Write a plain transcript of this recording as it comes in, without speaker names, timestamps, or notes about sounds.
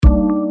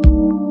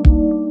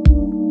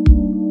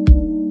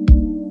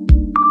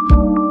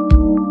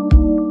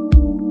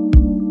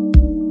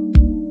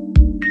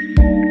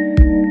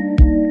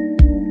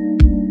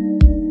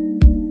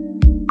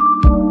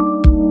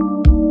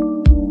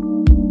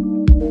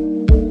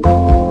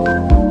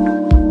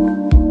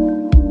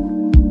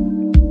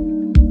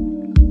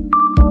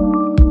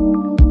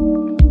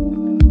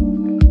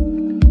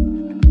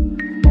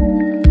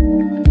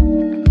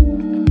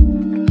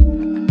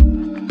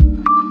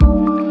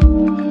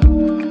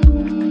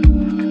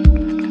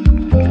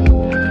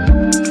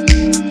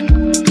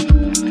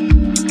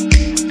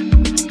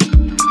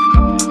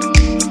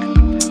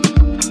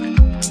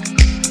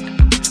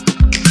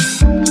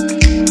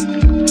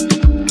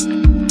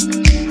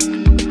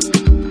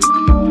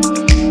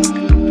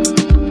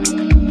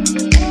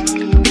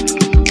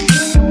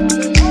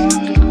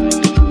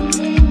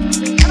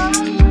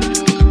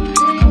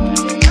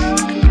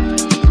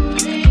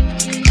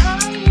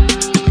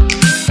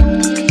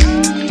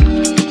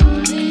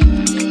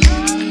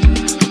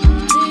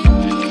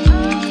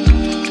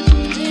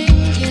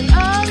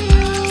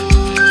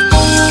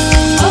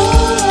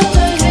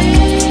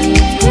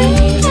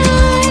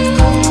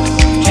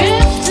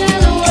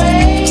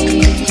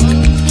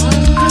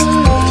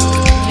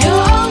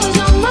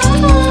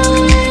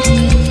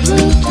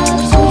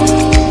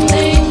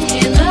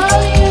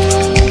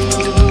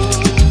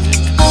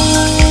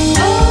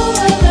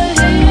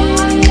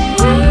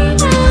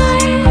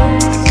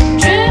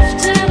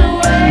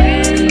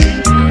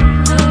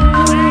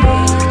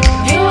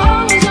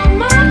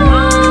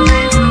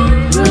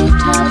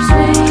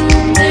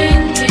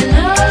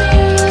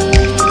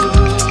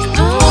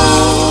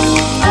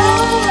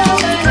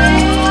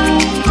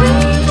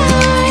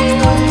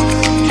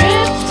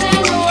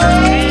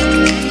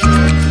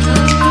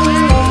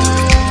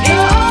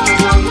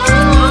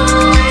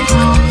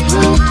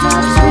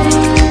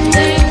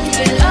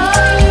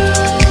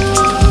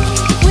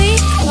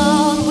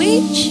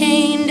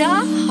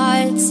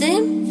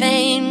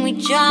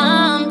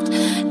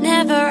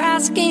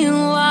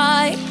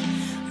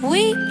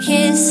We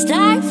kissed,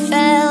 I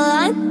fell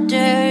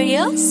under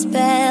your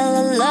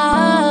spell of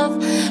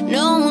love.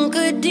 No one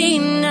could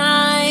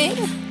deny.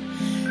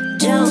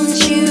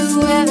 Don't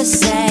you ever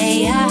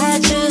say I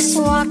just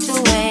walked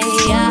away.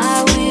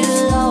 I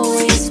will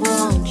always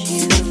want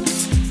you.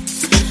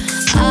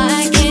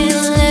 I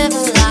can't live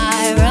a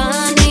lie,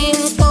 running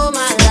for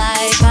my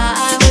life.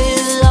 I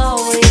will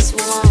always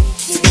want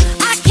you.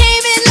 I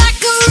came in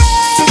like a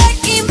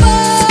wrecking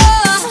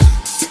ball.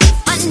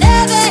 I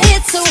never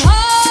hit so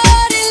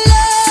hard in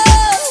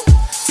love.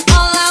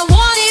 All I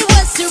wanted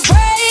was to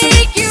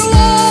break your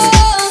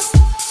walls.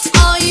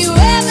 All you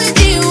ever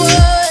did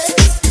was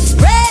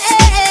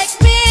wreck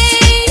me.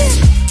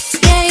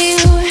 Yeah,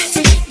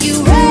 you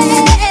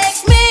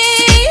wrecked me.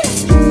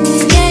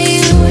 Yeah,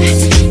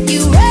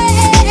 you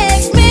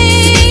wrecked me.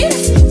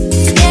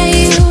 Yeah,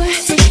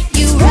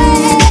 you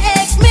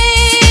wrecked me.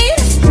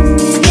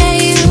 Yeah,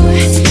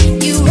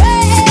 you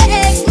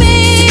wrecked me.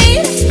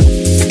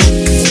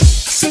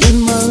 Spend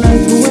my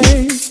life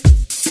away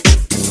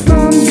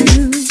from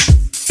you.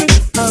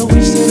 I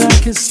wish that I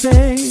could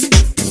stay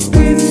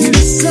with you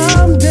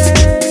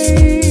someday.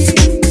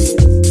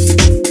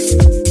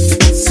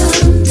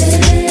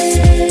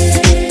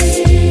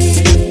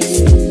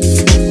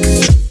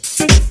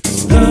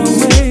 The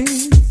way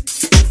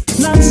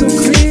not so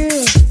clear.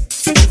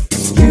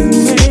 You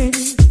may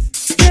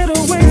get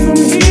away from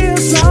here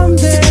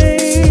someday.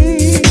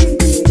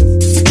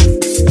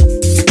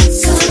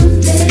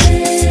 Someday.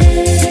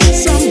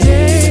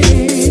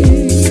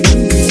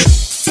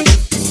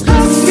 I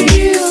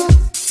feel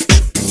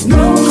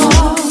no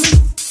harm.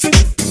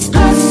 I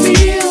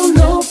feel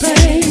no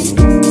pain.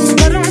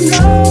 But I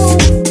know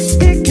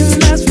it can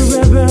last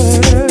forever.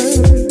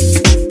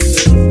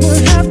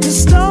 We'll have to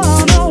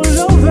start all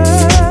over.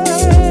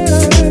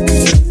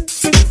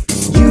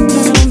 You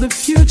plan the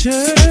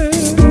future.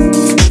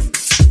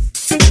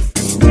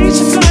 We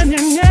should find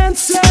an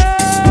answer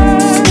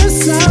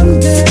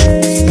someday.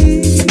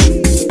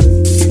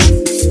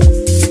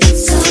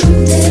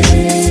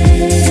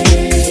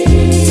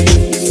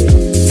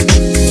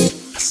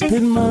 I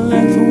spend my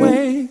life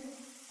away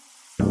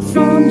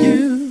from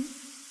you.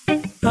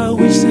 I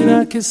wish that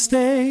I could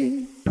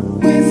stay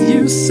with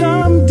you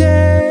someday.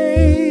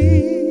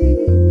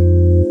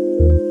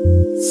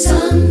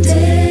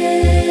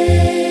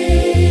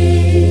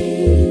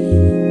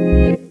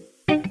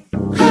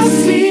 I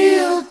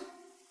feel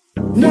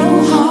no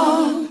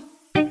harm.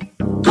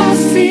 I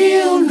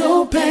feel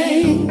no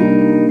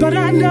pain. But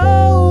I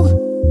know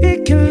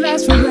it can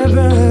last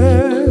forever.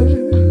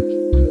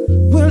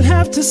 We'll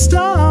have to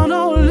start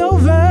all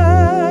over.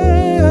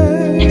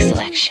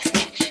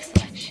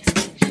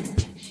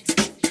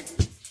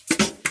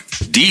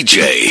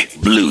 DJ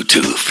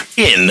Bluetooth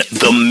in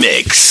the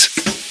mix.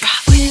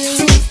 We've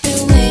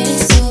been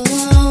waiting so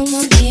long,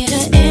 want me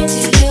to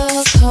answer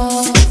your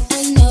call.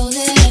 I know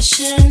that I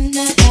shouldn't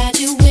have had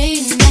you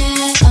waiting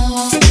at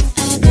all.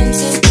 I've been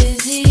so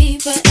busy,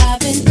 but I've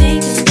been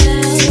thinking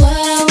about what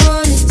I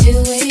wanna do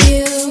with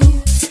you.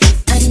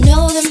 I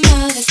know them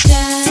other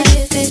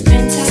guys, they've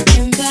been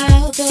talking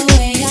about the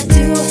way I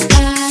do what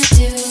I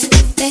do.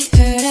 They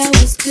heard I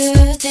was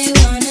good, they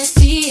wanna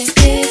see if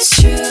it's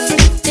true.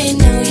 They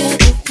know you're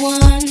the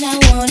one I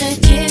wanna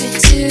give it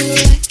to.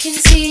 I can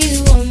see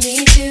you want me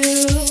to.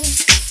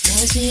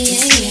 Now it's me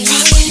and you.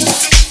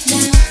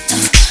 Now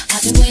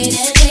I've been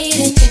waiting,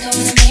 think I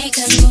wanna make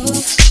a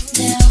move.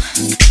 Now,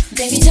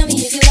 baby, tell me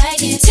if you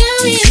like it. Tell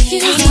me if you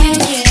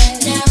like it.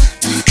 Now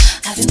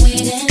I've been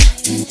waiting,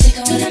 think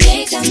I wanna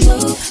make that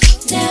move.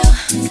 Now,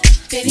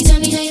 baby, tell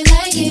me how you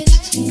like it.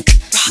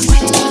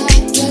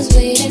 I was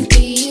waiting for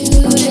you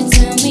to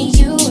tell me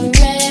you were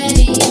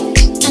ready.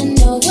 I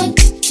know what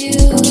to do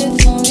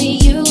if only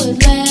you would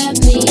let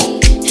me.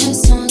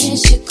 As long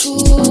as you're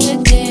cool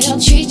with it, I'll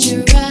treat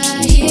you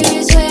right. Here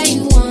is where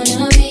you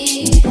wanna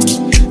be.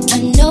 I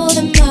know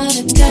them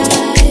other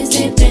guys,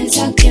 they've been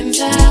talking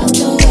about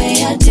the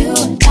way I do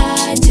what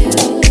I do.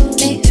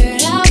 They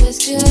heard I was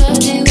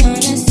good, they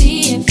wanna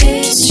see if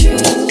it's true.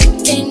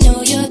 They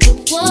know you're the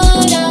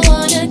one I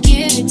wanna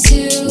give it to.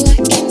 I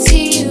can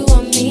see you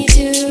want me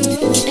to.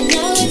 And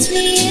now it's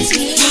me, it's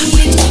me.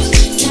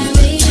 Now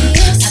baby,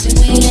 I've been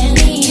waiting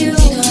for you.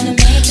 Gonna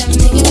make them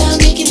think about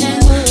making that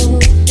move.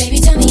 Baby,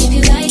 tell me if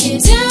you like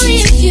it. Tell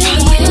me if you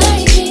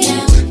like it.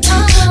 Now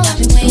I've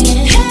been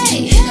waiting.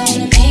 Hey,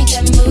 gonna make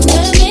that move.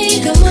 Gonna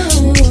make a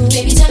move.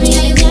 Baby, tell me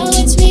how you know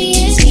it's me,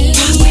 it's me.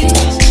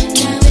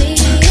 Now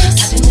baby,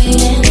 I've been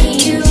waiting for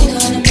you.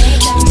 Gonna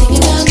make them think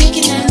about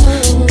making that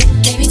move.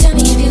 Baby, tell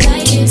me if you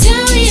like it.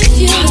 Tell me if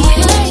you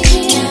like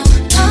it. Now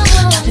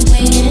I've been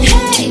waiting.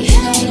 Hey,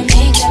 gonna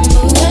make that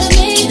move. Gonna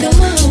make a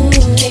move.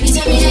 Baby,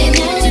 tell me how you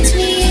know it's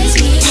me, it's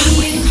me.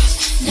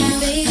 Now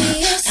baby,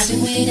 I've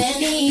been waiting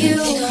for you.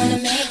 Gonna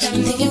make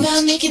them think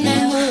about making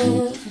that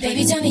move.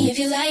 Baby, tell me if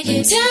you like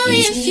it. Tell me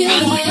if you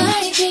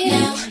like it.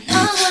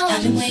 Now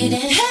I've been waiting.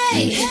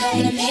 Hey,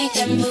 gonna make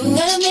that move.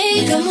 Gonna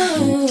make a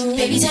move.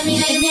 Baby, tell me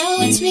how you know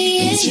it's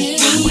me, it's you.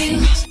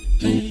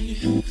 Hey,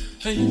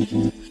 hey,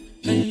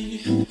 hey,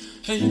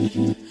 hey,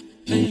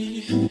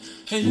 hey.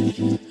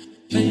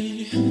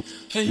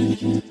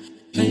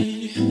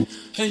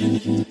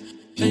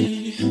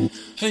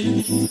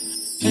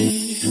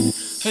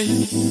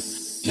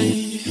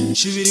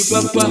 Shiviri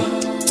papa,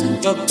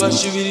 papa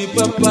shiviri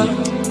papa,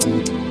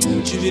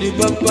 shiviri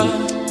papa,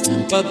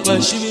 papa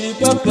shiviri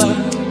papa,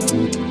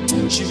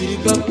 shiviri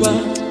papa,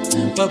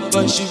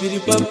 papa shiviri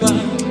papa,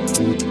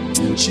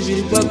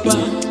 shiviri papa,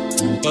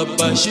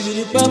 papa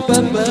shiviri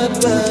papa,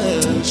 papa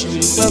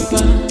shiviri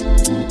papa,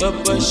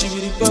 papa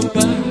shiviri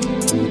papa,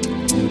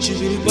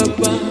 shiviri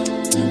papa,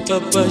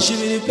 papa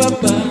shiviri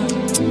papa,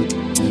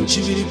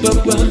 shiviri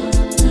papa,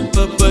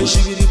 papa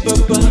shiviri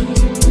papa,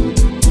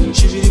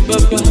 shiviri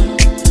papa.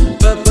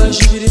 Papa,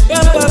 shiviri,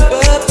 papa,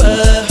 papa.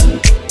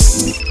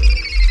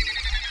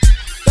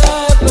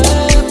 Papa,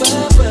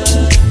 papa.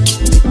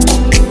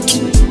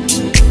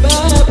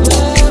 Papa,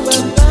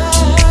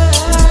 papa.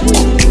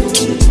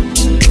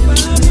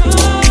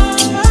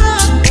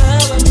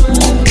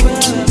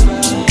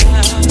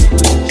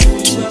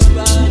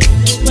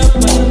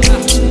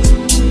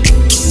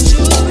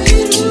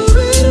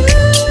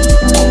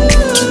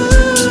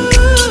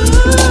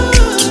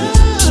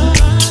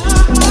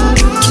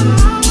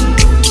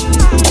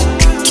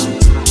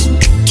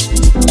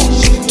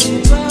 Shiviri,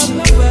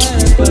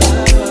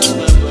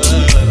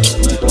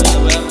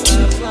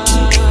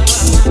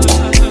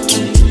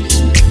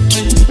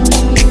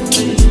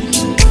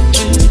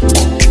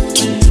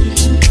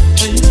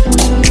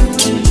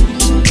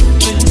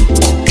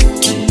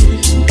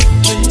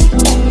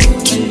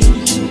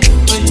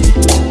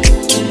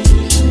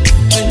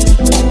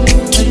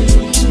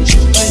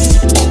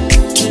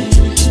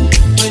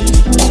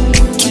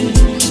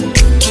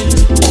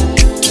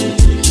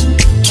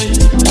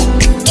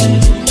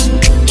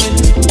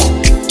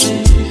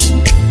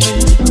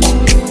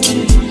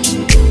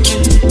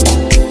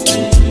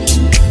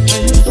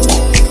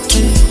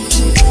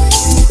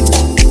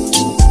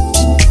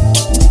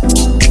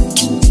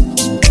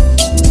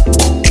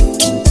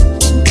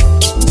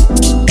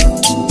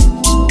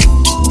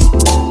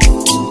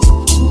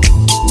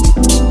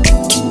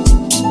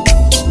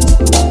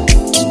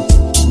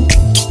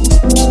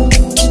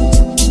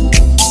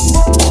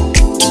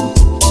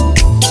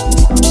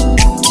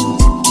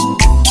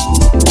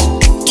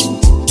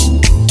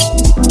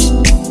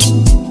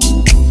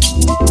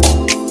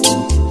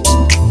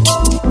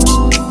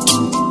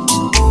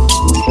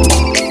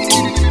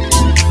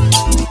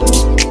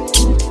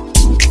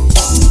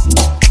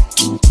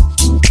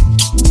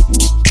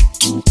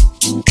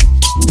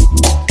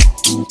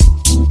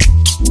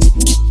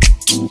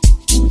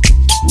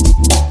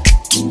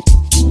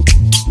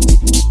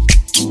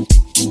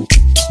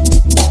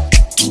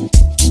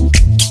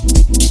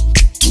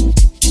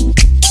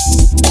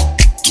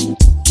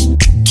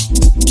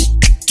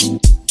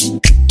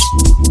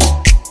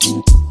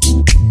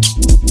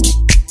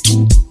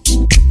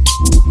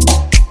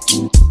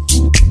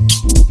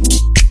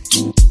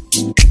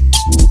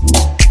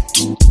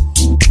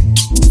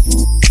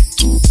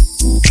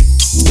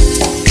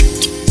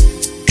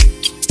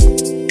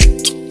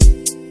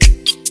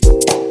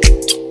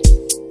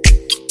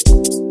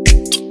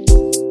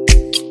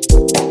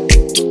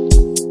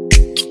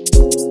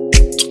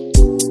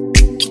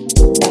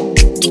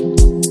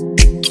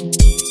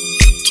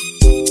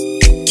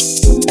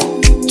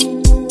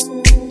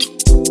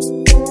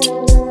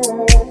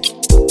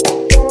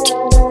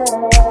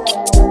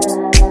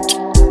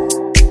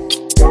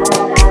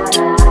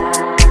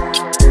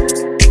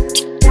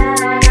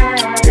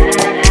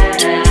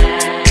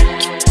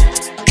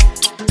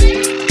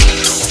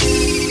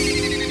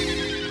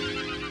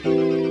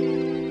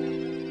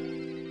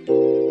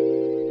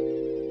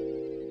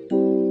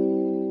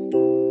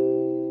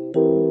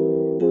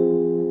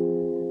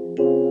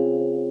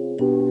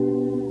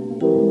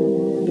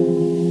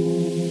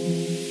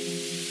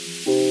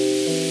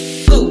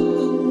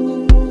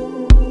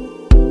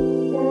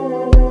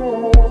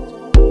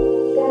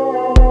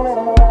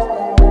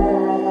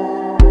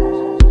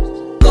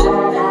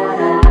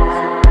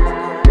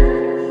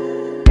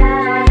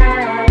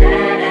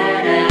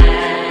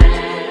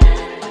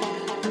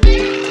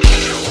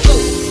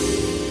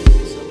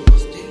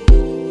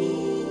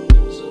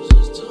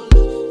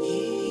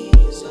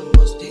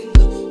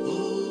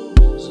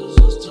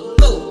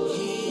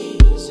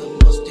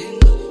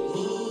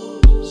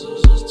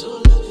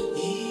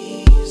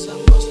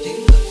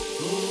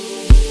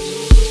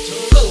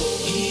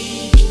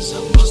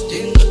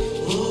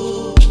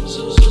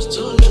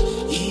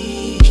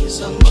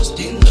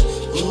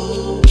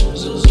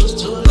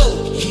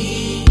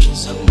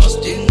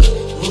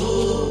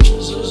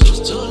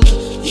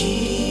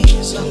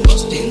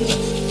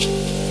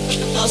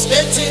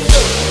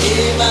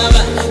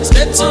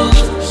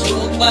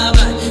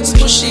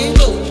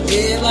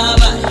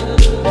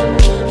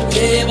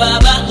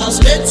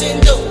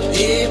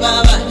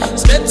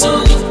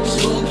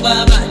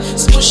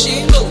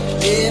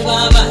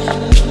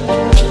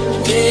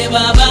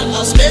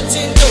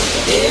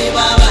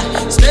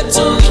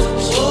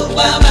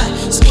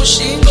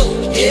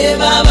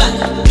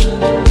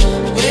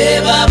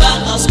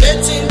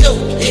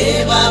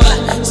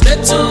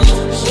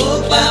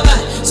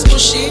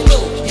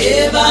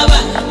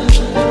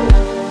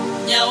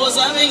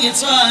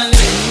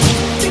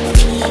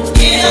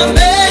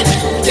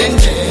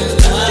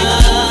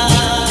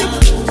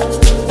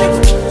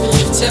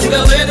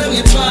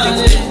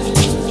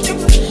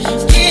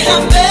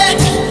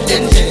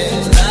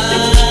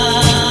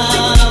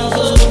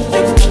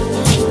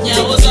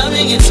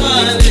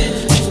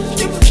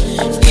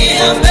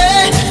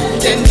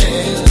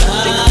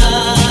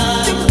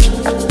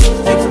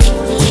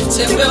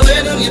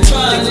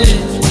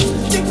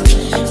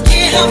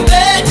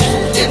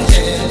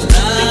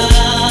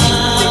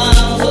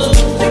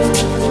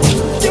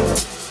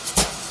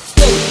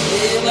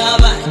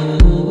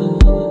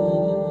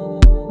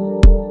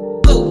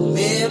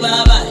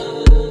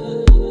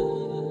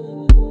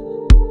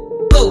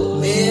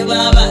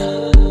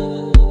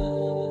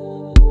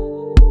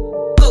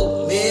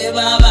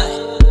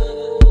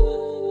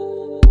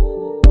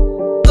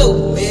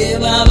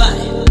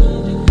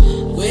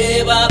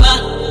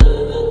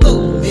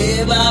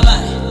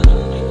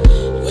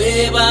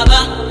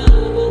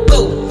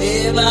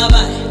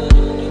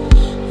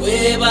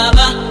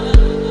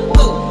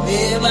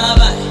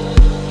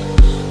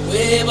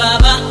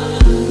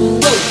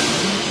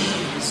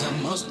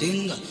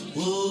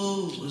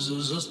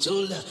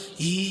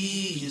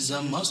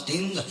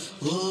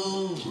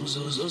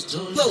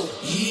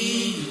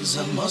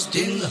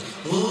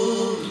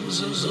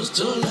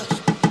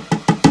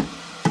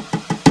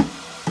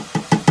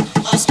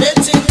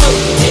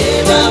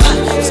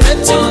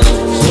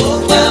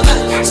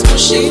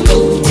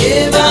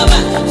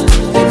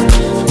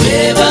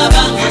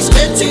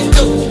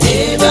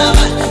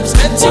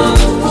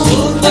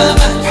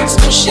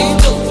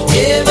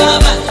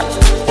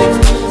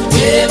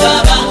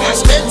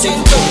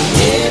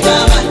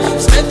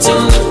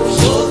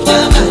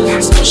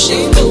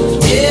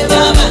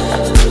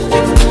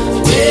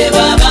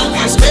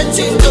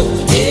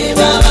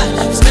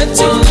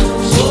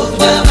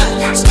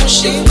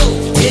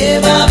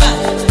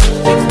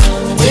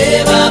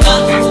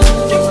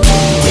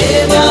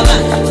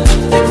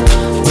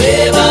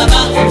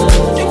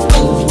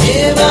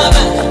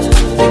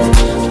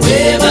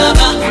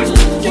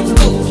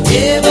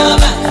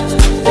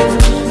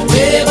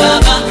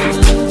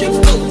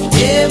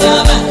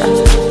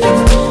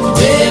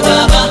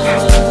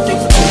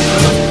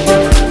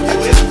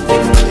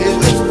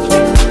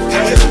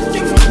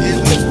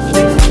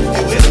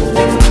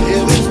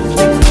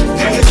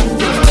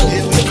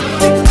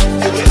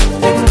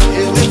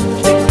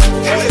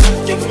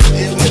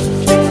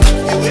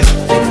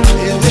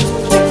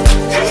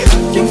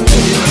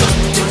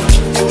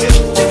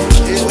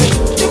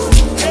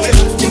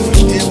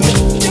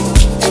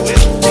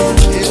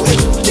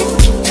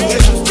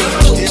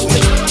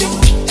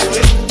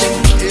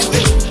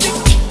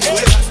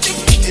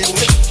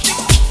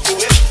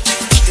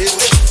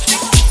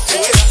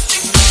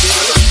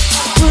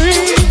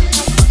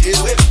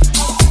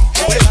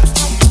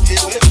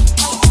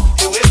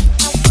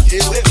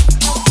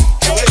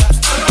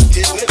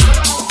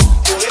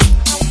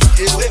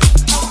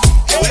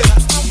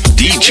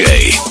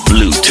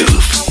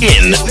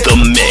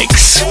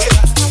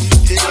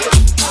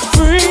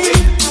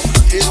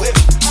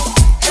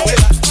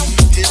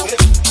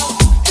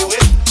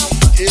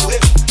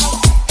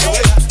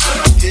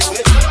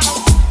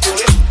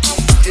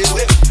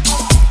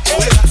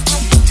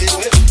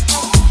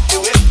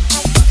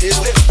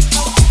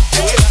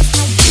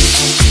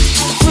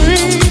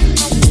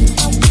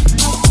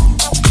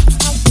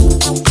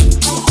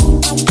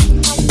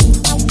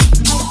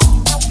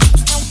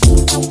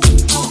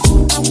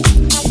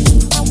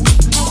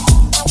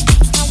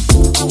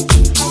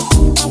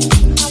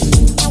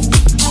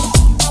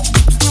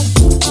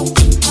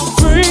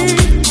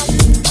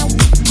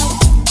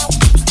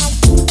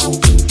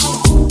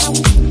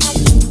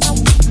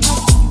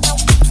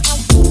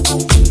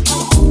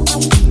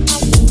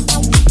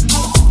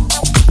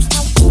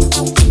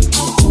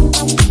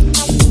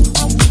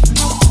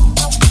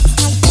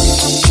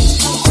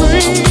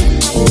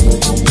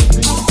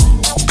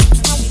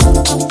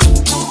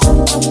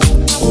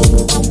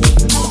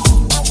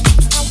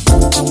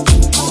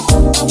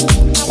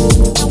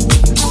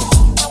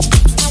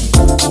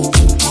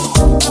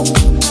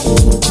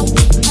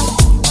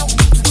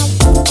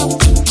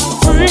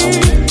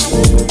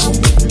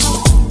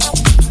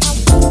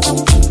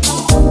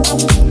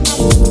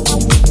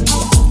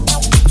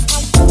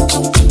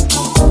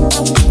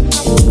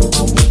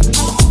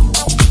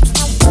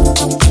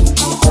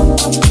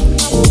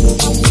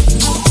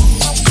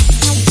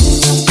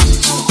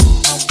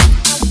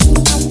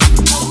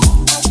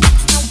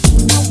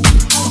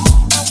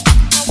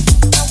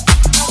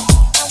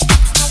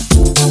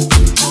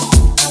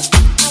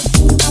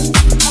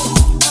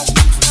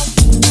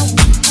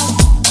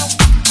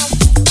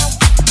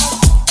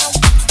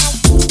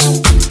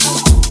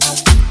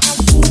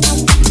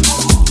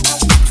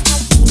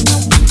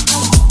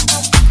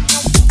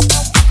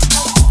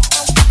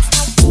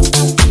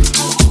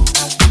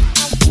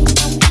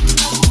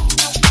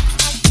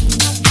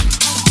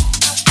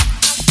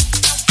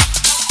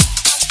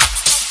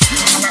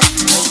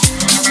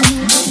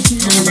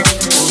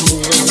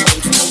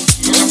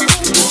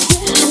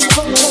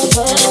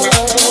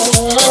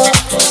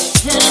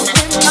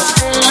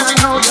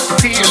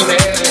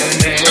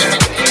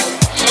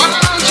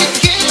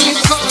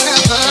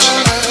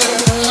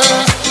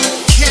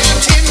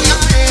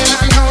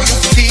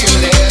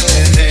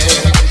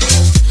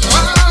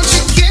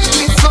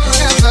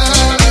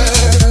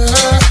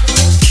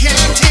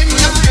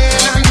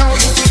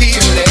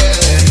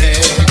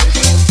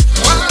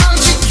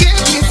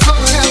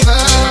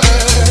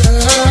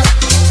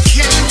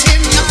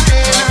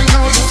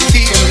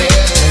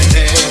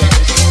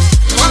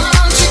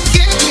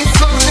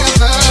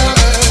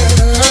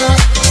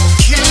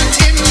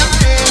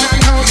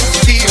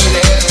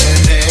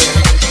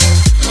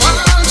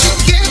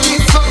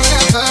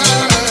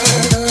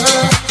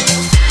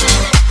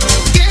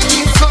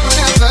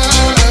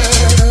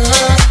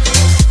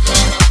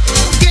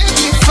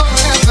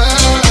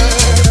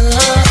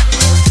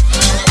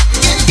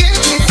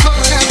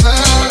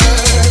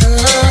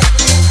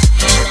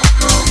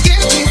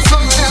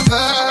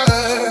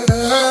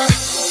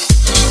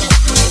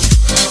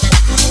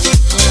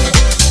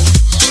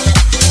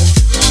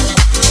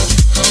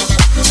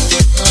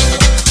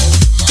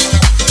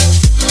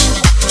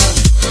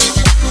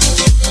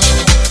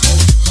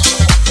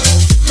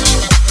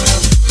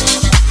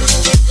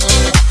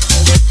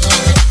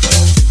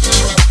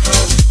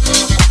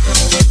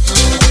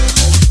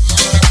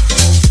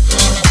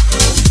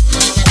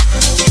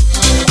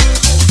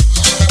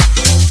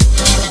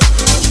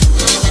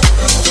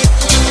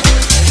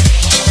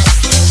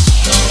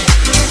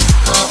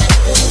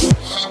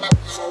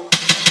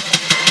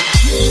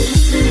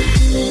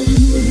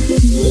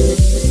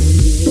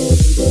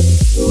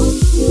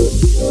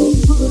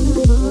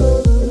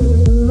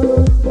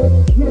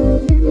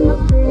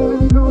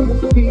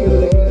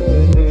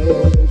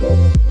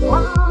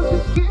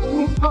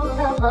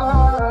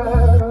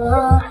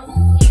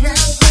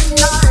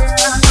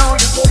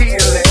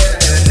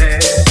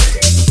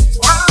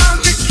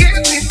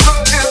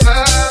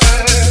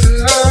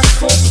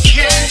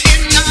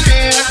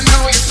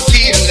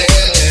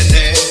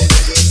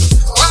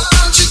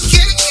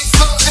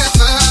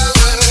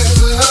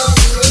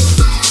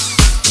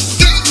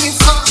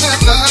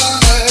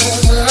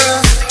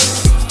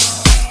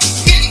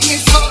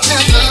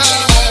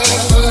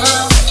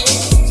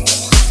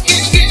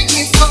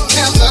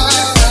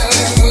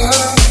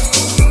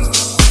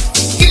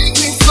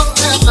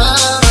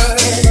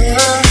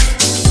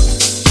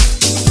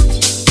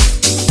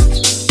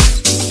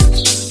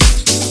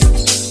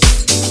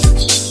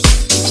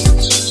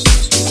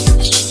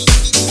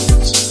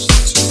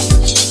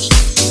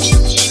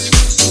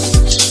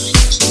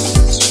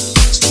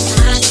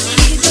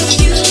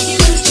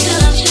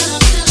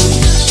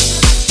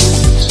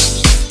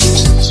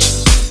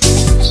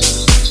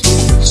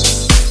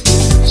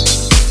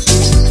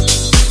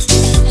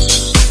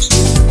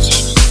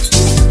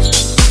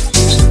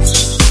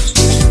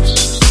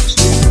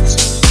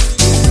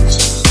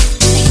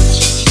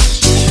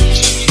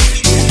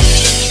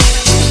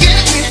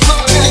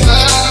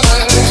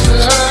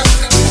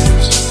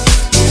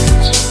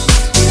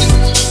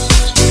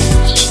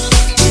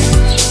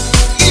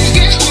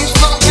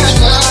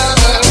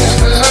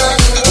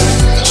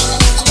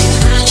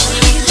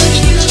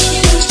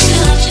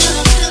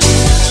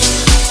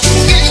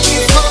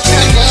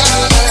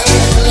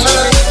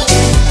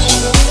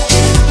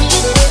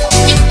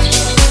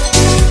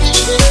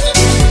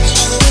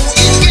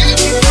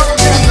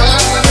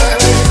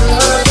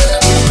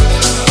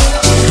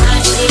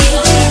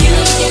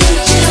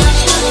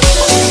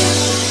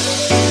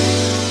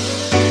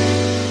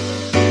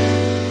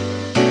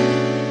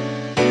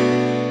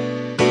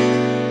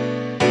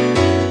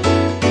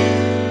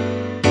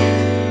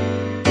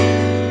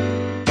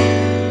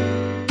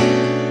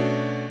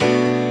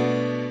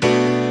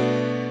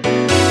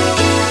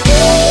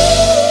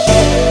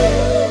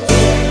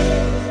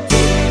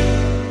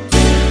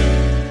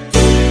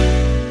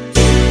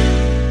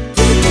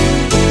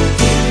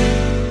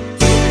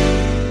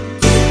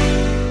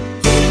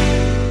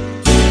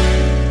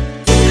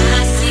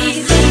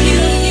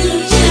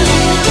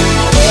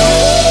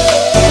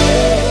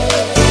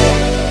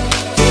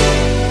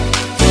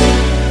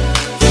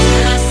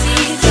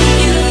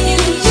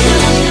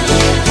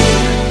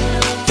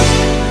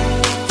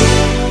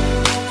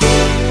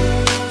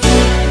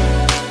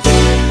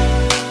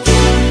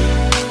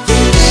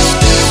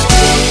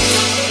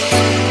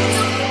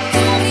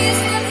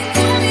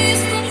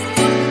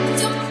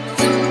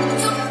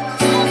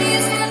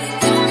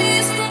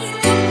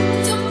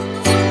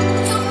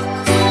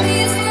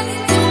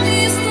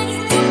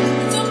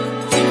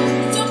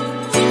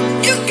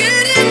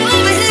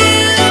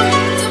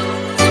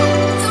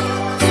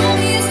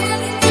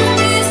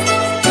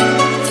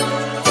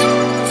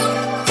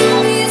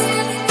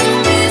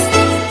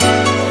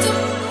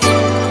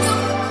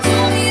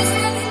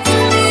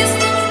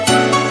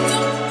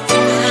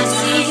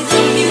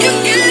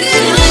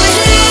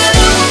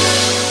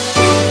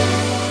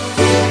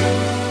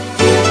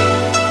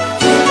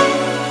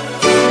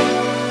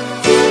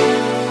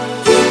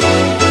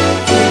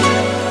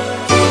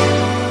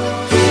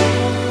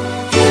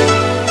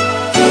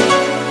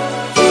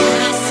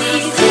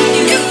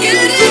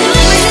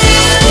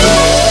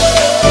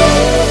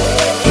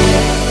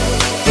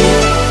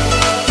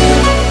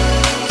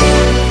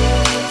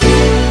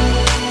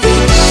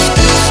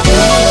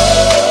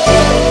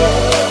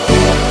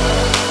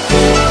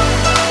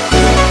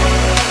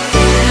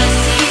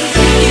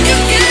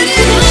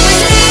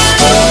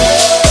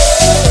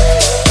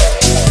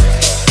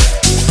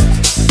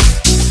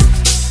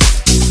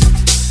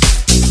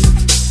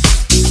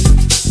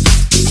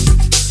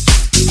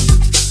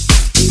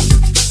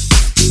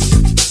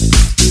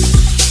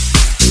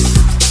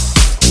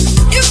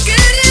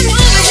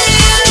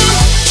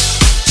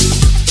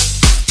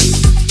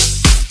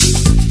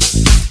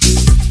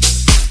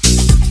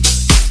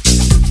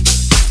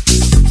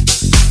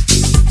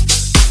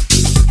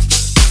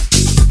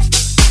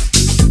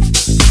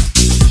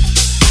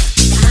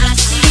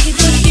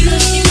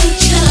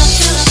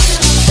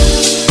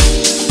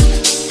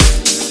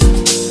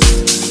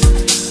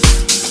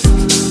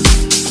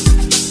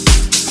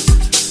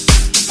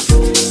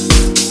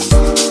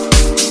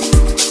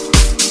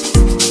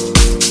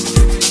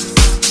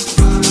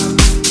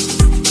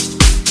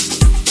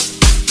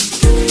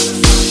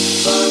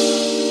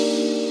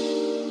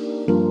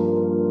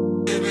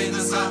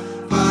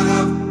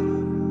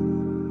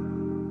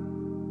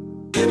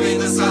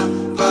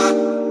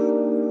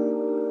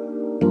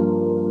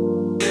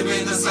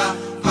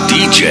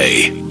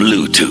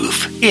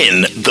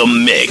 in the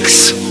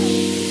mix.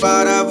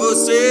 Para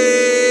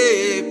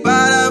você,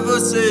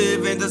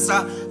 vem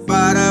dançar.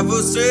 Para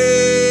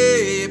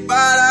você,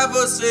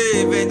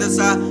 vem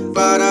dançar.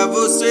 Para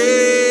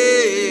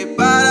você,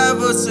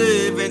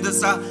 vem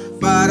dançar.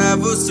 Para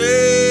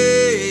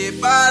você,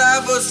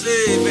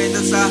 vem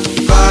dançar.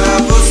 Para